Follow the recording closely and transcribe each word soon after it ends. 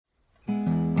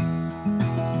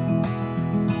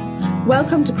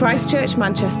Welcome to Christchurch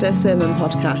Manchester Sermon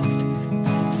Podcast.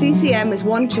 CCM is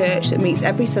one church that meets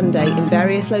every Sunday in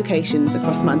various locations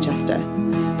across Manchester.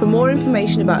 For more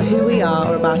information about who we are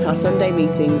or about our Sunday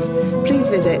meetings, please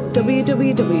visit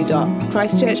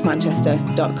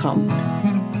www.christchurchmanchester.com.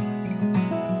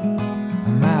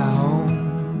 My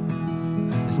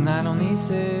home is not on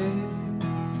this earth,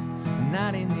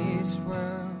 not in this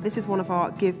world. This is one of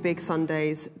our Give Big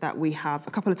Sundays that we have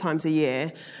a couple of times a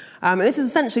year. And this is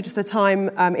essentially just a time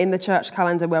in the church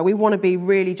calendar where we want to be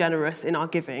really generous in our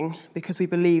giving because we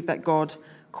believe that God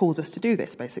calls us to do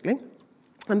this, basically.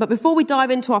 But before we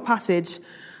dive into our passage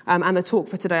and the talk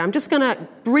for today, I'm just going to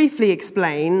briefly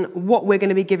explain what we're going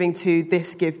to be giving to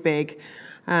this Give Big.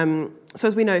 So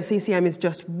as we know, CCM is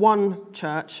just one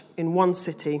church in one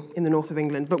city in the north of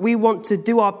England. But we want to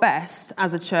do our best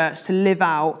as a church to live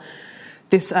out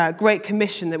this great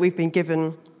commission that we've been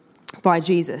given by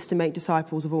Jesus to make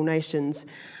disciples of all nations.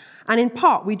 And in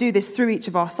part, we do this through each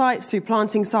of our sites, through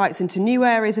planting sites into new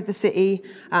areas of the city.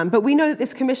 But we know that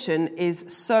this commission is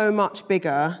so much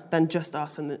bigger than just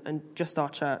us and just our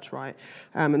church, right?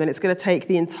 And then it's going to take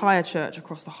the entire church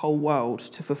across the whole world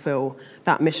to fulfill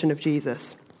that mission of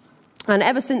Jesus. And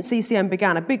ever since CCM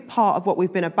began, a big part of what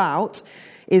we've been about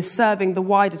is serving the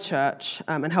wider church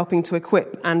and helping to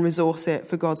equip and resource it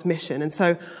for God's mission. And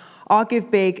so our Give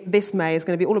Big this May is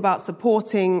going to be all about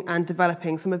supporting and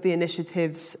developing some of the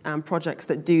initiatives and projects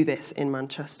that do this in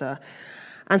Manchester.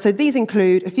 And so these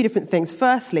include a few different things.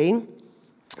 Firstly,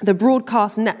 the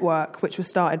Broadcast Network, which was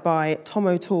started by Tom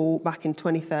O'Toole back in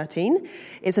 2013.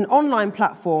 It's an online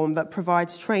platform that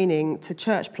provides training to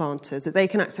church planters that they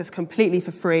can access completely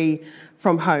for free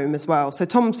from home as well. So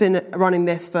Tom's been running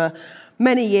this for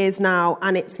many years now,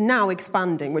 and it's now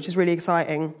expanding, which is really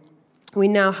exciting. We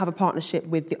now have a partnership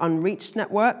with the Unreached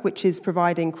Network, which is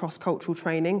providing cross-cultural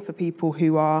training for people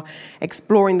who are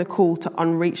exploring the call to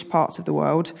unreached parts of the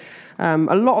world. A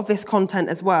lot of this content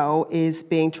as well is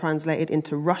being translated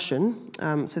into Russian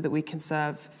so that we can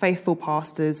serve faithful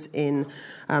pastors in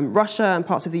Russia and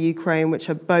parts of the Ukraine, which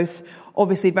are both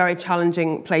obviously very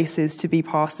challenging places to be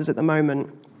pastors at the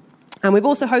moment. And we've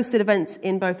also hosted events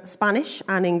in both Spanish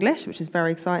and English, which is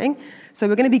very exciting. So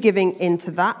we're going to be giving into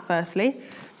that, firstly.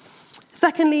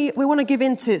 Secondly, we want to give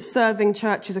into serving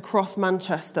churches across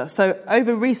Manchester. So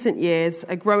over recent years,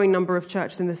 a growing number of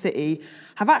churches in the city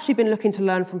have actually been looking to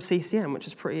learn from CCM, which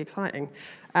is pretty exciting.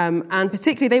 And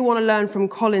particularly, they want to learn from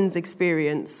Colin's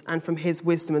experience and from his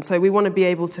wisdom. And so we want to be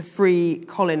able to free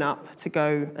Colin up to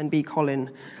go and be Colin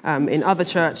in other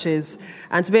churches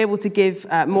and to be able to give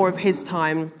more of his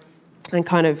time and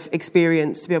kind of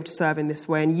experience to be able to serve in this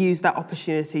way and use that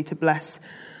opportunity to bless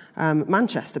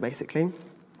Manchester, basically.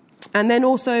 And then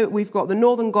also we've got the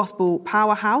Northern Gospel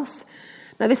Powerhouse.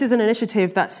 Now this is an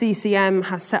initiative that CCM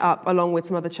has set up along with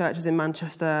some other churches in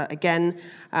Manchester again.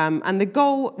 And the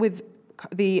goal with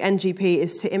the NGP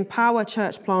is to empower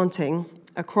church planting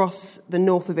across the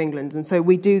north of England. And so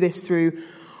we do this through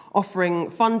offering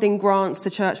funding grants to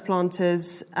church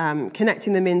planters,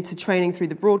 connecting them into training through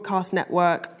the Broadcast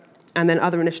Network, and then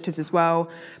other initiatives as well,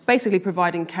 basically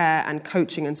providing care and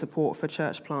coaching and support for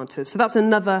church planters. So that's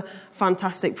another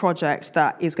fantastic project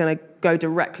that is going to go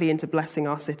directly into blessing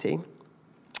our city.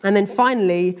 And then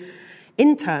finally,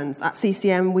 interns. At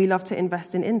CCM, we love to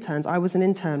invest in interns. I was an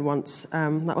intern once.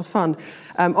 That was fun.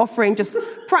 Offering just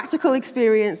practical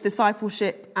experience,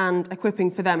 discipleship, and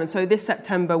equipping for them. And so this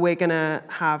September, we're going to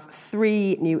have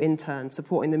 3 new interns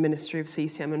supporting the ministry of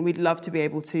CCM, and we'd love to be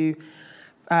able to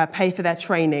pay for their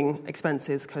training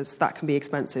expenses because that can be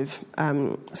expensive.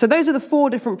 So those are the 4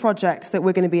 different projects that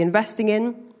we're going to be investing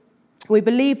in. We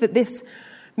believe that this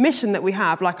mission that we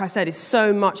have, like I said, is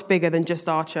so much bigger than just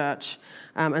our church.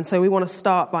 And so we want to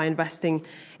start by investing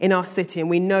in our city. And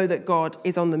we know that God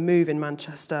is on the move in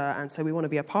Manchester. And so we want to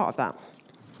be a part of that.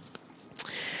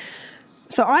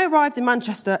 So I arrived in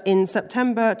Manchester in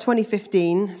September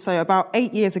 2015, so about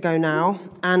 8 years ago now,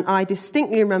 and I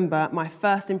distinctly remember my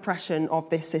first impression of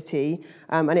this city,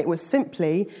 and it was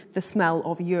simply the smell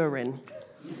of urine.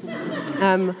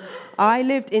 I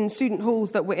lived in student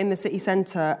halls that were in the city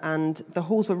centre, and the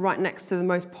halls were right next to the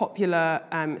most popular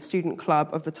student club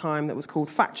of the time that was called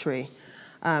Factory.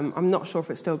 I'm not sure if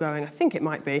it's still going. I think it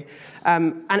might be.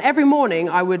 And every morning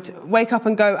I would wake up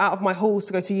and go out of my halls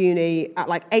to go to uni at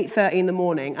like 8:30 in the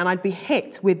morning, and I'd be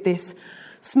hit with this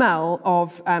smell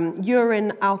of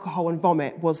urine, alcohol and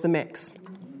vomit was the mix.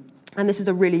 And this is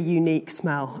a really unique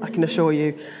smell, I can assure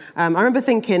you. I remember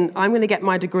thinking, I'm going to get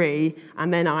my degree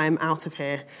and then I'm out of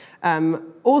here.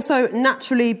 Also,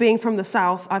 naturally, being from the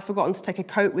south, I'd forgotten to take a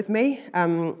coat with me.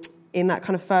 in that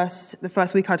kind of the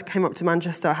first week I came up to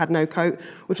Manchester, I had no coat,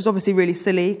 which was obviously really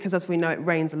silly because, as we know, it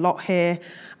rains a lot here.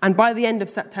 And by the end of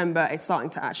September, it's starting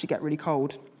to actually get really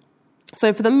cold.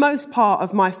 So for the most part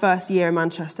of my first year in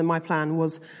Manchester, my plan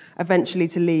was eventually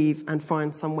to leave and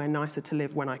find somewhere nicer to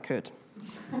live when I could.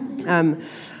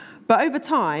 But over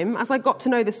time, as I got to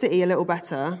know the city a little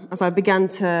better, as I began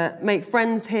to make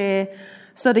friends here,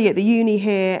 study at the uni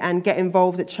here and get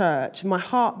involved at church, my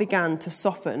heart began to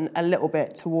soften a little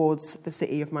bit towards the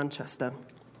city of Manchester.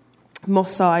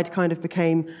 Moss Side kind of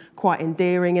became quite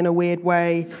endearing in a weird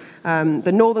way.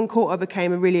 The Northern Quarter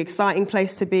became a really exciting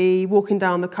place to be. Walking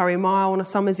down the Curry Mile on a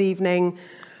summer's evening,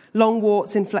 long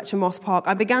walks in Fletcher Moss Park,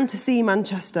 I began to see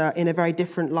Manchester in a very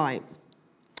different light.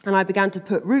 And I began to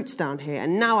put roots down here.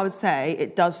 And now I would say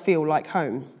it does feel like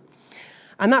home.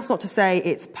 And that's not to say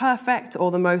it's perfect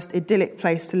or the most idyllic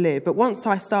place to live. But once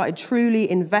I started truly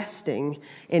investing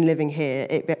in living here,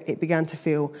 it began to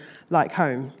feel like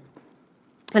home.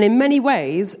 And in many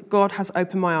ways, God has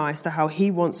opened my eyes to how he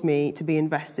wants me to be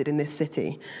invested in this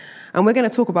city. And we're going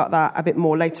to talk about that a bit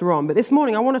more later on. But this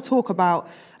morning, I want to talk about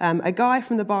a guy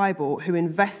from the Bible who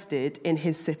invested in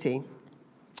his city.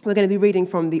 We're going to be reading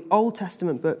from the Old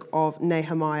Testament book of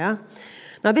Nehemiah.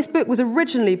 Now, this book was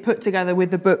originally put together with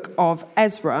the book of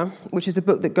Ezra, which is the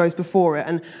book that goes before it.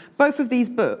 And both of these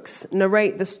books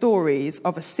narrate the stories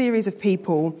of a series of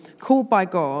people called by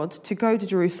God to go to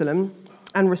Jerusalem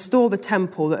and restore the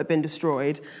temple that had been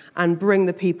destroyed and bring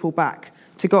the people back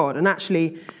to God. And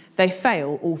actually, they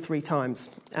fail all 3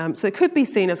 times. So it could be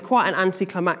seen as quite an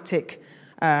anticlimactic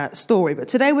story. But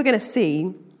today we're going to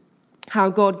see how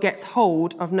God gets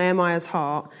hold of Nehemiah's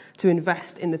heart to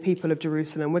invest in the people of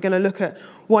Jerusalem. We're going to look at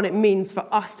what it means for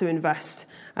us to invest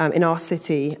in our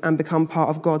city and become part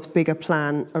of God's bigger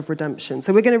plan of redemption.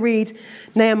 So we're going to read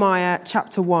Nehemiah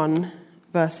chapter 1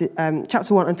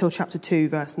 until chapter 2,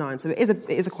 verse 9. So it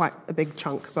is quite a big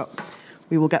chunk, but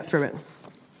we will get through it.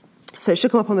 So it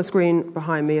should come up on the screen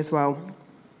behind me as well.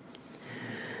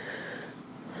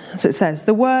 So it says,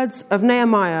 the words of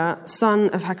Nehemiah, son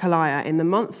of Hakaliah, in the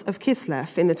month of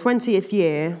Kislev, in the 20th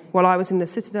year, while I was in the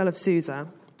citadel of Susa,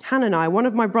 Hanani, one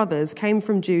of my brothers, came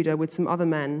from Judah with some other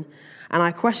men, and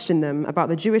I questioned them about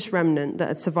the Jewish remnant that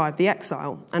had survived the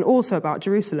exile, and also about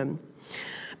Jerusalem.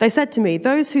 They said to me,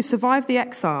 those who survived the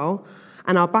exile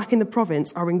and are back in the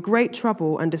province are in great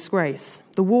trouble and disgrace.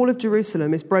 The wall of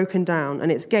Jerusalem is broken down,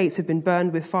 and its gates have been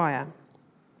burned with fire.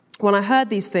 When I heard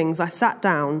these things, I sat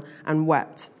down and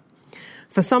wept.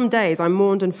 For some days I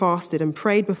mourned and fasted and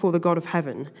prayed before the God of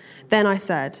heaven. Then I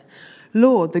said,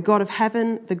 Lord, the God of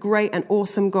heaven, the great and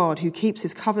awesome God who keeps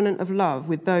his covenant of love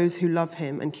with those who love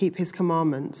him and keep his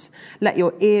commandments, let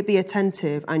your ear be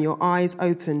attentive and your eyes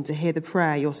open to hear the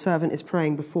prayer your servant is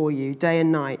praying before you day and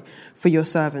night for your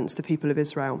servants, the people of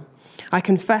Israel. I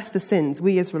confess the sins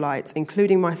we Israelites,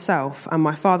 including myself and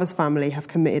my father's family, have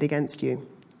committed against you.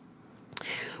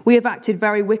 We have acted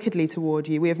very wickedly toward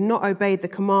you. We have not obeyed the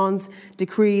commands,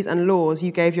 decrees, and laws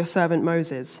you gave your servant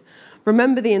Moses.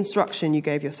 Remember the instruction you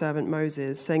gave your servant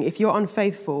Moses, saying, if you're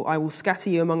unfaithful, I will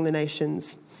scatter you among the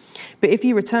nations. But if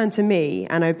you return to me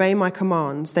and obey my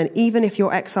commands, then even if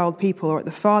your exiled people are at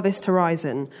the farthest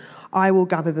horizon, I will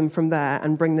gather them from there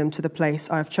and bring them to the place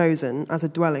I have chosen as a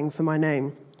dwelling for my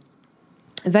name.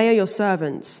 They are your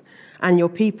servants and your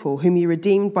people, whom you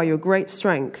redeemed by your great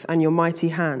strength and your mighty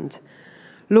hand.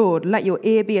 Lord, let your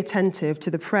ear be attentive to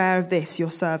the prayer of this,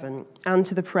 your servant, and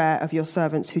to the prayer of your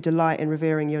servants who delight in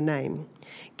revering your name.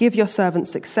 Give your servant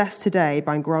success today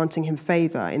by granting him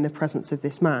favour in the presence of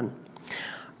this man.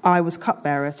 I was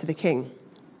cupbearer to the king.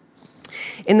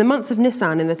 In the month of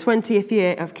Nisan, in the 20th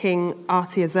year of King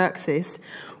Artaxerxes,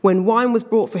 when wine was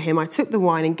brought for him, I took the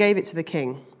wine and gave it to the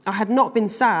king. I had not been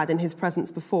sad in his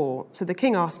presence before, so the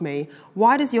king asked me,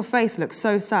 why does your face look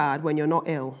so sad when you're not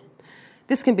ill?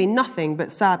 This can be nothing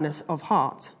but sadness of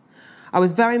heart. I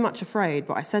was very much afraid,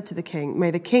 but I said to the king, may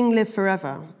the king live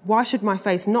forever. Why should my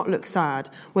face not look sad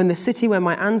when the city where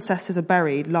my ancestors are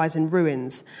buried lies in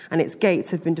ruins and its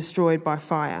gates have been destroyed by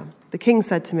fire? The king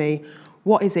said to me,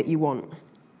 what is it you want?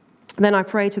 Then I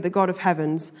prayed to the God of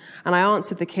heavens, and I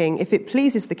answered the king, if it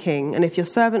pleases the king, and if your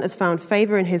servant has found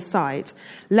favour in his sight,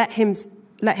 let him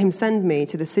send me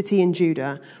to the city in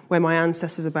Judah where my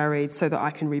ancestors are buried so that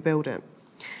I can rebuild it.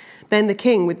 Then the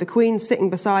king, with the queen sitting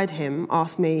beside him,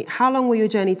 asked me, how long will your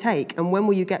journey take, and when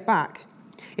will you get back?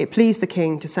 It pleased the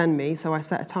king to send me, so I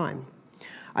set a time.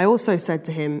 I also said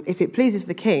to him, if it pleases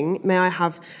the king, may I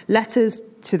have letters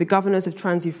to the governors of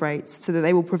Trans-Euphrates, so that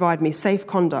they will provide me safe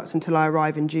conduct until I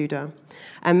arrive in Judah.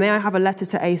 And may I have a letter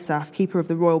to Asaph, keeper of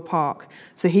the royal park,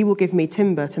 so he will give me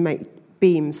timber to make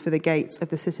beams for the gates of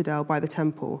the citadel by the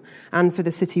temple, and for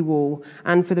the city wall,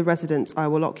 and for the residence I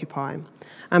will occupy.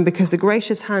 And because the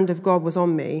gracious hand of God was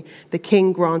on me, the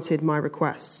king granted my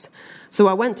requests. So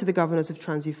I went to the governors of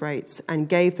Trans-Euphrates and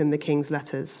gave them the king's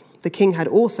letters. The king had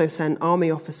also sent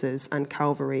army officers and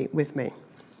cavalry with me.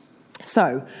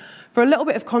 So, for a little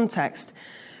bit of context,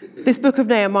 this book of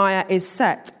Nehemiah is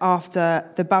set after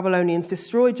the Babylonians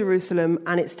destroyed Jerusalem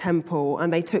and its temple,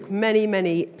 and they took many,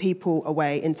 many people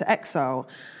away into exile.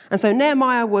 And so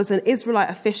Nehemiah was an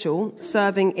Israelite official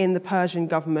serving in the Persian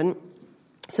government.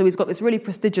 So he's got this really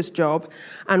prestigious job,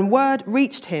 and word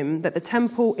reached him that the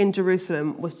temple in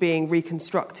Jerusalem was being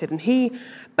reconstructed. And he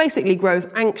basically grows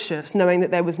anxious knowing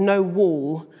that there was no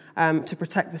wall to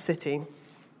protect the city.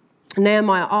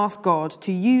 Nehemiah asked God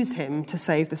to use him to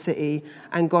save the city,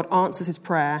 and God answers his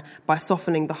prayer by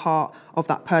softening the heart of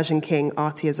that Persian king,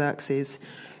 Artaxerxes,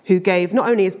 who gave not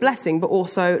only his blessing, but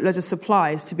also loads of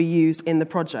supplies to be used in the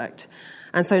project.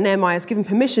 And so Nehemiah is given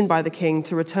permission by the king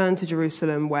to return to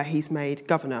Jerusalem, where he's made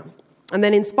governor. And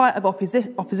then in spite of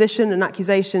opposition and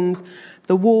accusations,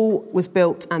 the wall was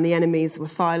built and the enemies were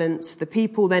silenced. The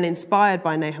people, then inspired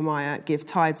by Nehemiah, give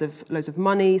tithes of loads of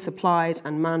money, supplies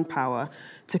and manpower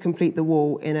to complete the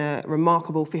wall in a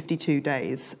remarkable 52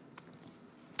 days.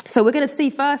 So we're going to see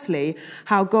firstly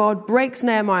how God breaks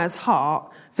Nehemiah's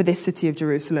heart for this city of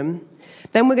Jerusalem.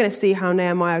 Then we're going to see how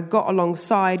Nehemiah got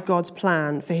alongside God's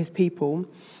plan for his people.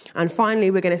 And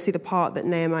finally, we're going to see the part that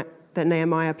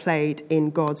Nehemiah played in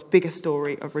God's bigger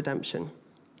story of redemption.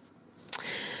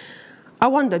 I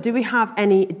wonder, do we have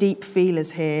any deep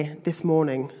feelers here this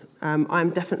morning? I'm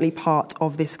definitely part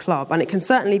of this club, and it can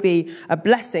certainly be a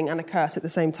blessing and a curse at the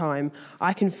same time.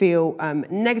 I can feel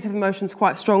negative emotions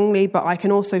quite strongly, but I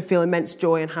can also feel immense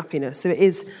joy and happiness. So it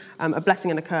is a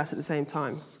blessing and a curse at the same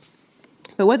time.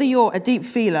 But whether you're a deep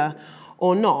feeler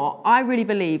or not, I really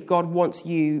believe God wants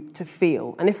you to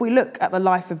feel. And if we look at the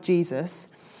life of Jesus,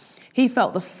 he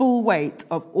felt the full weight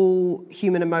of all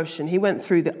human emotion. He went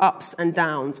through the ups and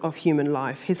downs of human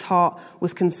life. His heart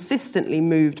was consistently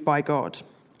moved by God.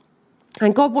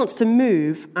 And God wants to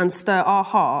move and stir our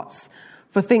hearts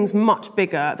for things much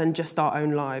bigger than just our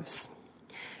own lives.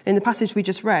 In the passage we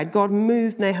just read, God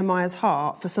moved Nehemiah's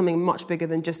heart for something much bigger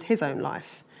than just his own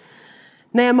life.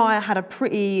 Nehemiah had a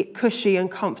pretty cushy and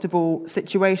comfortable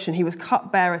situation. He was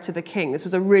cupbearer to the king. This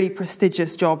was a really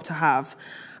prestigious job to have.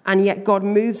 And yet God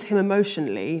moves him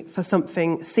emotionally for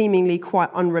something seemingly quite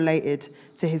unrelated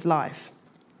to his life.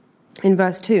 In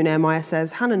verse 2, Nehemiah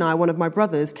says, Hanani, one of my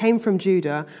brothers, came from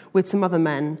Judah with some other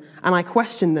men, and I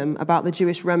questioned them about the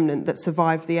Jewish remnant that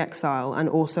survived the exile and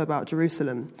also about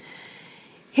Jerusalem.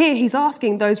 Here he's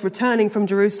asking those returning from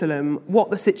Jerusalem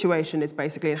what the situation is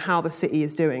basically and how the city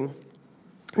is doing.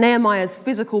 Nehemiah's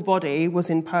physical body was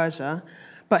in Persia,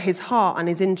 but his heart and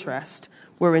his interest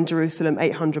were in Jerusalem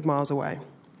 800 miles away.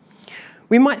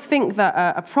 We might think that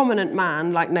a prominent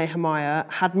man like Nehemiah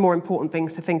had more important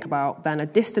things to think about than a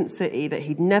distant city that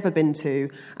he'd never been to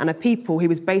and a people he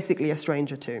was basically a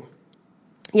stranger to.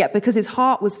 Yet because his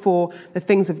heart was for the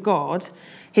things of God,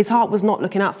 his heart was not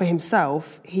looking out for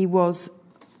himself. He was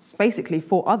basically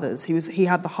for others. He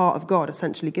had the heart of God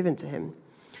essentially given to him.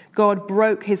 God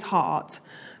broke his heart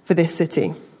for this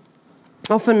city.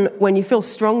 Often when you feel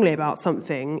strongly about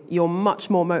something, you're much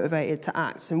more motivated to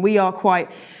act. And we are quite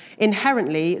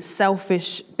inherently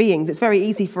selfish beings. It's very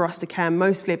easy for us to care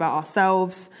mostly about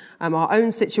ourselves, our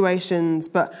own situations.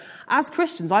 But as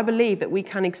Christians, I believe that we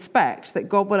can expect that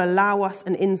God will allow us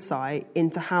an insight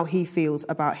into how he feels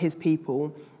about his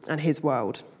people and his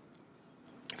world.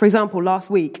 For example, last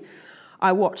week,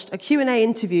 I watched a Q&A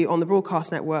interview on the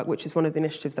Broadcast Network, which is one of the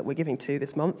initiatives that we're giving to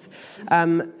this month.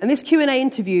 And this Q&A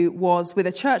interview was with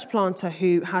a church planter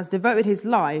who has devoted his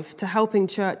life to helping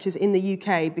churches in the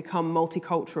UK become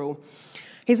multicultural.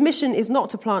 His mission is not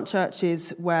to plant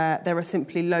churches where there are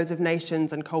simply loads of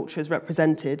nations and cultures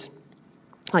represented,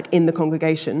 like in the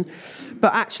congregation,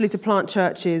 but actually to plant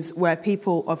churches where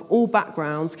people of all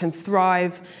backgrounds can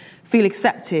thrive, feel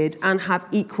accepted, and have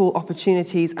equal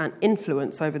opportunities and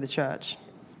influence over the church.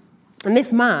 And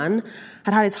this man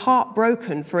had his heart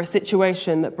broken for a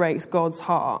situation that breaks God's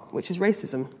heart, which is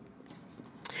racism.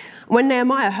 When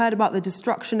Nehemiah heard about the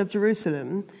destruction of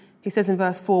Jerusalem, he says in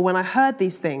verse 4, when I heard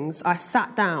these things, I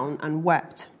sat down and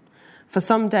wept. For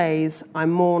some days I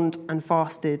mourned and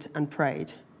fasted and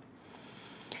prayed.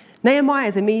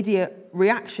 Nehemiah's immediate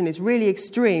reaction is really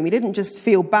extreme. He didn't just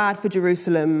feel bad for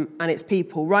Jerusalem and its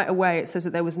people. Right away, it says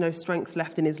that there was no strength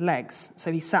left in his legs.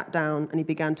 So he sat down and he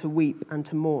began to weep and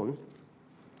to mourn.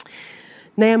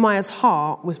 Nehemiah's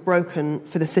heart was broken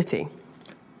for the city.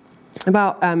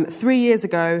 About 3 years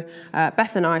ago,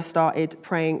 Beth and I started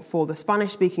praying for the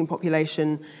Spanish-speaking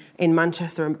population in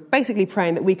Manchester and basically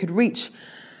praying that we could reach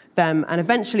them and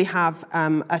eventually have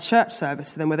a church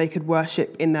service for them where they could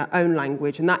worship in their own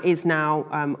language. And that is now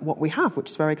what we have, which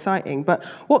is very exciting. But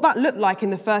what that looked like in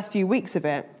the first few weeks of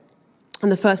it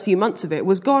and the first few months of it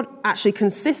was God actually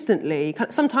consistently,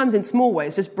 sometimes in small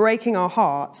ways, just breaking our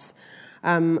hearts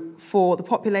for the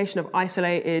population of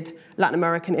isolated Latin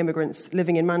American immigrants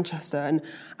living in Manchester. And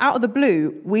out of the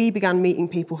blue, we began meeting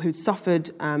people who'd suffered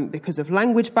because of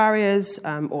language barriers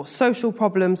or social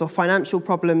problems or financial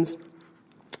problems.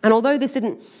 And although this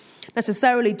didn't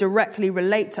necessarily directly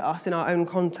relate to us in our own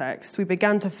context, we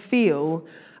began to feel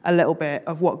a little bit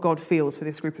of what God feels for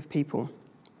this group of people.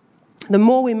 The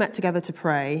more we met together to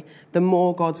pray, the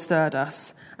more God stirred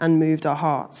us and moved our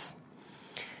hearts.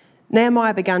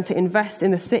 Nehemiah began to invest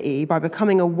in the city by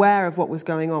becoming aware of what was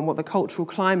going on, what the cultural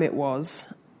climate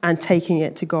was, and taking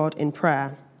it to God in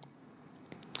prayer.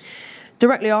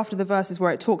 Directly after the verses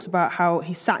where it talks about how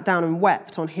he sat down and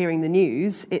wept on hearing the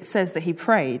news, it says that he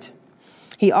prayed.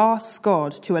 He asks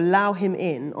God to allow him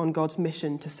in on God's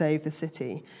mission to save the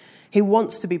city. He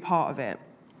wants to be part of it,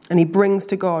 and he brings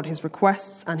to God his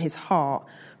requests and his heart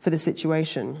for the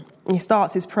situation. He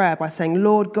starts his prayer by saying,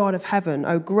 Lord God of heaven,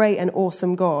 O great and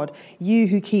awesome God, you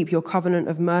who keep your covenant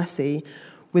of mercy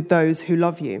with those who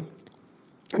love you.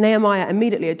 Nehemiah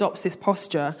immediately adopts this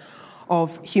posture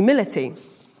of humility.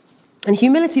 And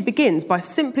humility begins by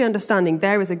simply understanding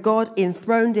there is a God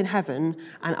enthroned in heaven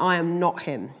and I am not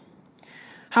him.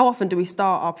 How often do we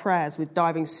start our prayers with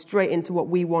diving straight into what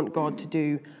we want God to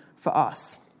do for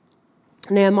us?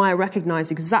 Nehemiah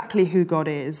recognized exactly who God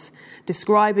is,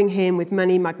 describing him with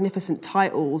many magnificent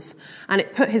titles, and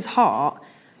it put his heart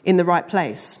in the right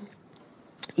place.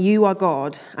 You are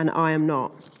God, and I am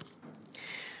not.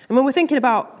 And when we're thinking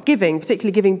about giving,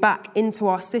 particularly giving back into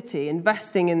our city,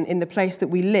 investing in the place that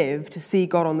we live to see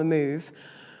God on the move,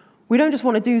 we don't just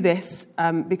want to do this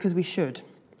because we should.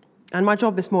 And my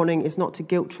job this morning is not to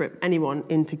guilt trip anyone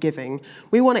into giving.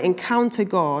 We want to encounter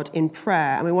God in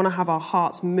prayer, and we want to have our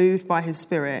hearts moved by his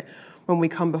Spirit when we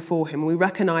come before him. We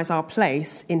recognise our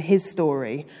place in his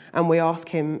story, and we ask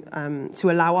him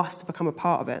to allow us to become a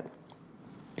part of it.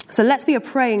 So let's be a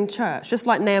praying church, just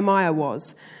like Nehemiah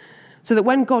was, so that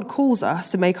when God calls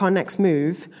us to make our next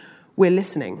move, we're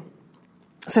listening.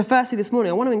 So firstly this morning,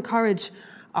 I want to encourage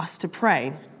us to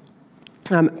pray.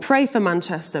 Pray for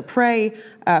Manchester, pray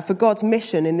for God's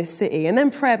mission in this city, and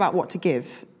then pray about what to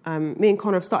give. Me and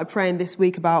Connor have started praying this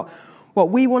week about what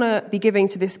we want to be giving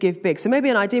to this Give Big. So maybe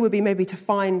an idea would be maybe to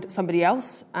find somebody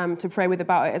else to pray with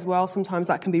about it as well. Sometimes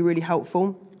that can be really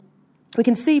helpful. We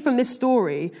can see from this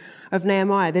story of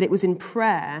Nehemiah that it was in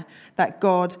prayer that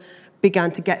God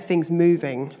began to get things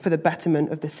moving for the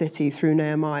betterment of the city through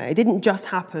Nehemiah. It didn't just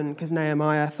happen because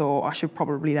Nehemiah thought, I should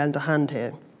probably lend a hand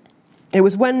here. It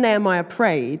was when Nehemiah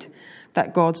prayed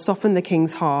that God softened the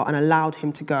king's heart and allowed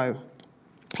him to go.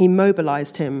 He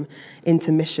mobilized him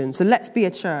into mission. So let's be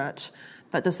a church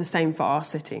that does the same for our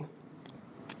city.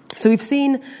 So we've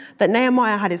seen that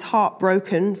Nehemiah had his heart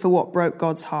broken for what broke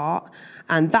God's heart,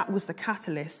 and that was the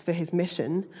catalyst for his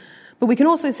mission. But we can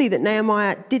also see that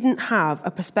Nehemiah didn't have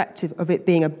a perspective of it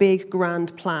being a big,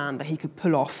 grand plan that he could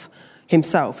pull off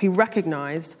himself. He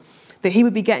recognized that he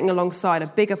would be getting alongside a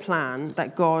bigger plan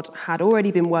that God had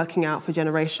already been working out for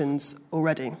generations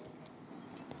already.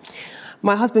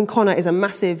 My husband Connor is a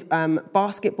massive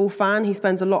basketball fan. He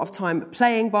spends a lot of time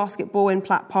playing basketball in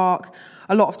Platt Park,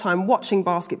 a lot of time watching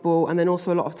basketball, and then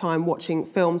also a lot of time watching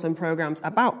films and programmes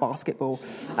about basketball.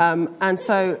 And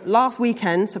so last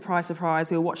weekend, surprise, surprise,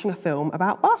 we were watching a film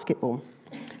about basketball.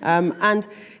 And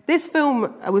this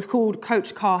film was called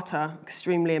Coach Carter,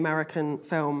 extremely American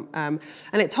film, and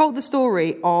it told the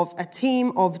story of a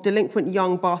team of delinquent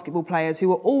young basketball players who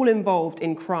were all involved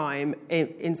in crime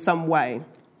in some way.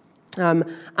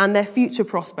 And their future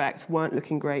prospects weren't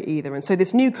looking great either. And so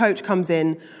this new coach comes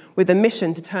in with a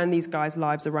mission to turn these guys'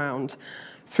 lives around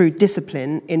through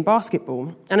discipline in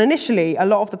basketball. And initially, a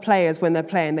lot of the players, when they're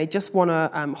playing, they just want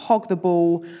to hog the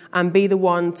ball and be the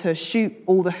one to shoot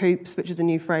all the hoops, which is a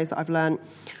new phrase that I've learned.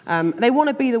 They want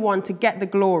to be the one to get the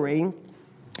glory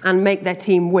and make their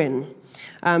team win.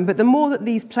 But the more that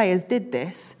these players did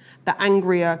this, the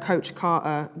angrier Coach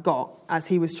Carter got as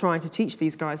he was trying to teach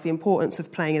these guys the importance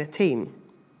of playing in a team,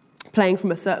 playing from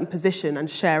a certain position and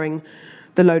sharing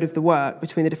the load of the work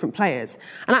between the different players.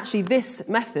 And actually, this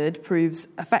method proves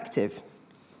effective.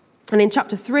 And in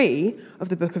chapter 3 of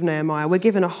the book of Nehemiah, we're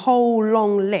given a whole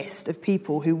long list of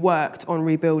people who worked on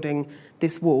rebuilding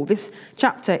this wall. This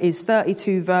chapter is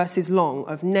 32 verses long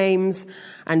of names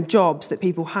and jobs that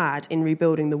people had in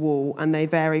rebuilding the wall, and they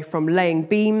vary from laying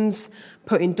beams,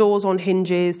 putting doors on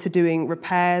hinges, to doing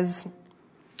repairs.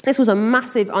 This was a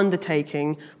massive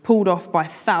undertaking pulled off by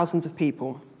thousands of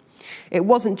people. It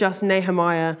wasn't just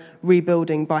Nehemiah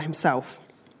rebuilding by himself.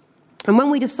 And when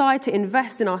we decide to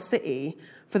invest in our city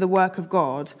for the work of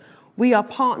God, we are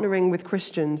partnering with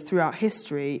Christians throughout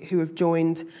history who have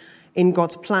joined in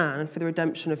God's plan for the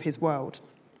redemption of his world.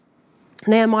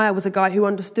 Nehemiah was a guy who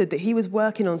understood that he was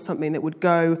working on something that would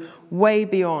go way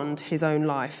beyond his own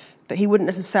life, that he wouldn't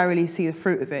necessarily see the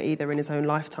fruit of it either in his own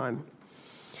lifetime.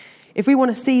 If we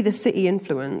want to see the city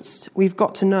influenced, we've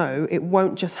got to know it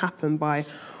won't just happen by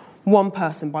one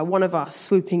person, by one of us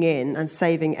swooping in and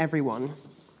saving everyone.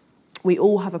 We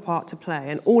all have a part to play,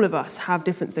 and all of us have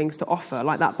different things to offer,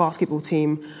 like that basketball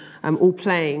team all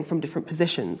playing from different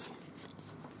positions.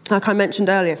 Like I mentioned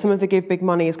earlier, some of the Give Big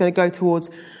money is going to go towards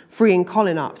freeing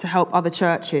Colin up to help other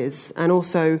churches, and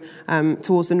also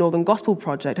towards the Northern Gospel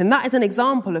Project. And that is an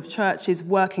example of churches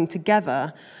working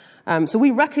together. So we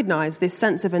recognise this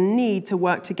sense of a need to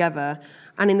work together,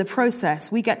 and in the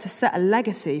process, we get to set a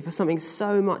legacy for something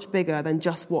so much bigger than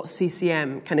just what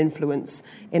CCM can influence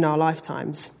in our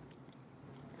lifetimes.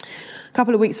 A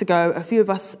couple of weeks ago, a few of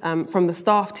us from the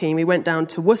staff team, we went down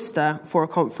to Worcester for a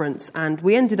conference, and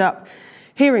we ended up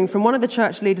hearing from one of the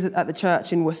church leaders at the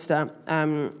church in Worcester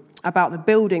about the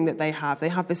building that they have. They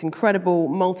have this incredible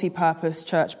multi-purpose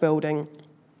church building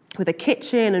with a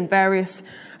kitchen and various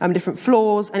different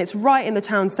floors, and it's right in the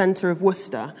town centre of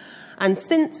Worcester. And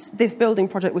since this building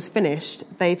project was finished,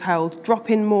 they've held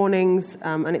drop-in mornings,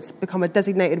 and it's become a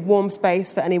designated warm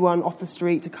space for anyone off the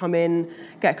street to come in,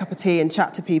 get a cup of tea and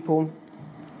chat to people.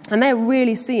 And they're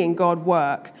really seeing God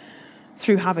work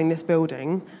through having this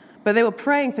building. But they were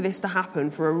praying for this to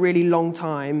happen for a really long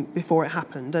time before it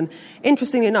happened. And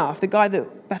interestingly enough, the guy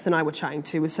that Beth and I were chatting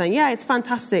to was saying, yeah, it's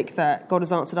fantastic that God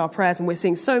has answered our prayers and we're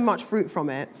seeing so much fruit from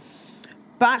it.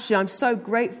 But actually, I'm so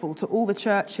grateful to all the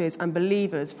churches and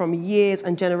believers from years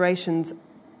and generations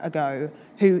ago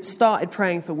who started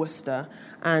praying for Worcester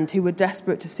and who were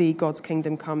desperate to see God's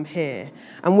kingdom come here.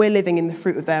 And we're living in the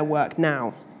fruit of their work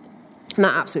now. And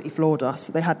that absolutely floored us,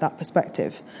 that they had that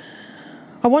perspective.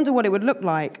 I wonder what it would look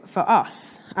like for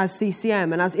us as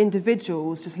CCM and as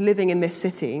individuals just living in this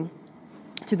city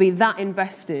to be that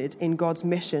invested in God's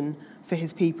mission for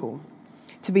his people,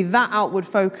 to be that outward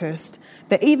focused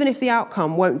that even if the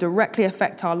outcome won't directly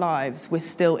affect our lives, we're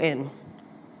still in.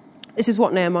 This is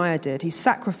what Nehemiah did. He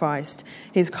sacrificed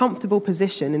his comfortable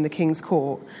position in the king's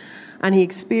court, and he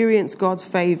experienced God's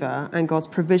favour and God's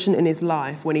provision in his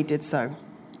life when he did so.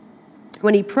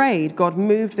 When he prayed, God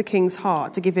moved the king's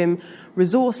heart to give him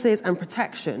resources and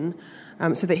protection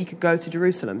so that he could go to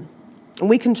Jerusalem. And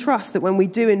we can trust that when we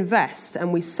do invest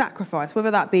and we sacrifice, whether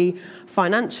that be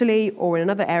financially or in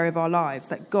another area of our lives,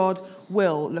 that God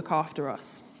will look after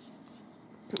us.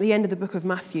 At the end of the book of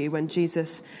Matthew, when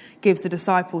Jesus gives the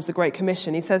disciples the Great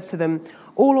Commission, he says to them,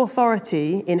 "All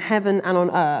authority in heaven and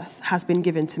on earth has been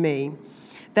given to me.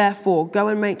 Therefore, go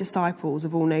and make disciples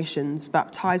of all nations,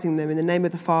 baptizing them in the name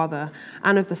of the Father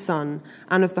and of the Son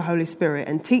and of the Holy Spirit,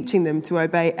 and teaching them to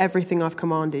obey everything I've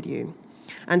commanded you.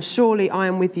 And surely I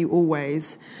am with you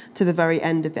always to the very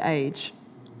end of the age."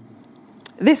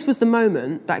 This was the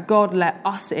moment that God let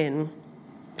us in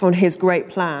on his great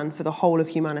plan for the whole of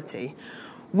humanity.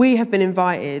 We have been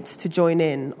invited to join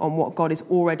in on what God is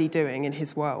already doing in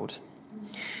his world.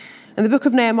 And the book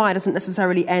of Nehemiah doesn't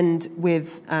necessarily end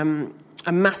with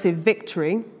a massive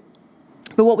victory.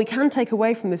 But what we can take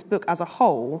away from this book as a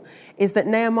whole is that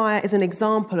Nehemiah is an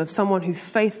example of someone who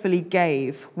faithfully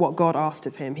gave what God asked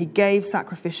of him. He gave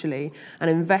sacrificially and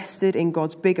invested in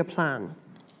God's bigger plan.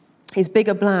 His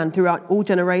bigger plan throughout all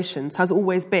generations has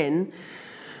always been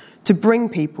to bring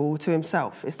people to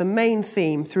himself. It's the main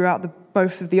theme throughout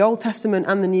both of the Old Testament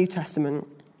and the New Testament.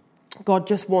 God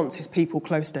just wants his people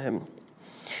close to him.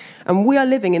 And we are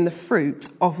living in the fruit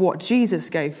of what Jesus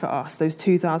gave for us those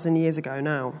 2,000 years ago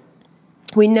now.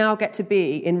 We now get to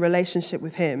be in relationship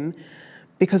with him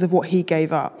because of what he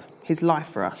gave up, his life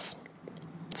for us.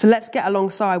 So let's get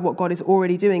alongside what God is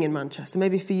already doing in Manchester.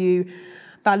 Maybe for you,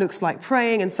 that looks like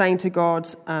praying and saying to God,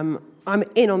 I'm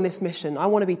in on this mission. I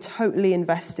want to be totally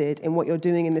invested in what you're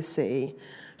doing in this city.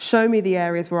 Show me the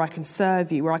areas where I can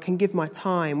serve you, where I can give my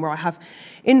time, where I have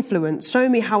influence. Show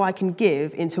me how I can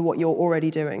give into what you're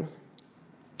already doing.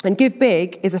 And Give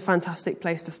Big is a fantastic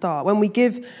place to start. When we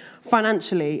give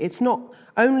financially, it's not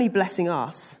only blessing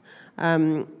us,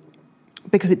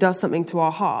 because it does something to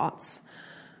our hearts,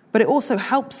 but it also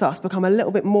helps us become a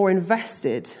little bit more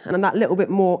invested and that little bit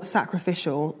more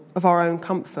sacrificial of our own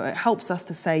comfort. It helps us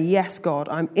to say, yes, God,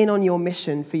 I'm in on your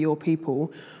mission for your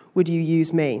people. Would you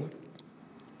use me?